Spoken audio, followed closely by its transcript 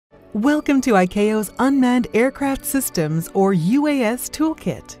Welcome to ICAO's Unmanned Aircraft Systems, or UAS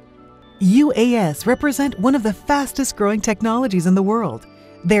Toolkit. UAS represent one of the fastest growing technologies in the world.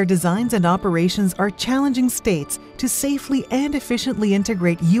 Their designs and operations are challenging states to safely and efficiently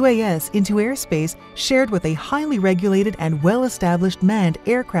integrate UAS into airspace shared with a highly regulated and well-established manned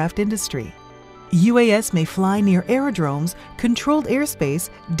aircraft industry. UAS may fly near aerodromes, controlled airspace,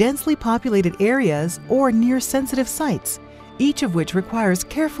 densely populated areas, or near sensitive sites, each of which requires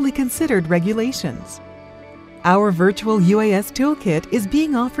carefully considered regulations. Our virtual UAS toolkit is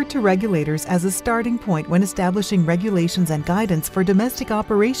being offered to regulators as a starting point when establishing regulations and guidance for domestic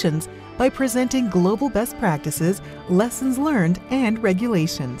operations by presenting global best practices, lessons learned, and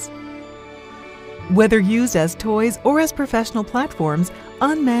regulations. Whether used as toys or as professional platforms,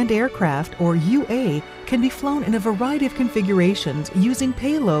 unmanned aircraft, or UA, can be flown in a variety of configurations using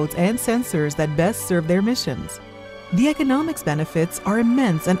payloads and sensors that best serve their missions. The economics benefits are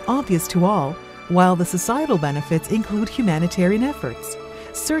immense and obvious to all, while the societal benefits include humanitarian efforts,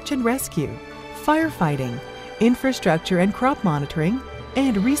 search and rescue, firefighting, infrastructure and crop monitoring,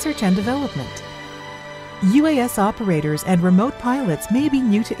 and research and development. UAS operators and remote pilots may be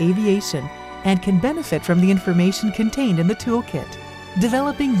new to aviation and can benefit from the information contained in the toolkit.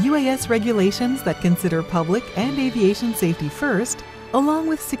 Developing UAS regulations that consider public and aviation safety first, along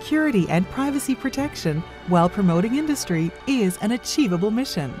with security and privacy protection while promoting industry, is an achievable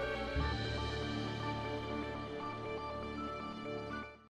mission.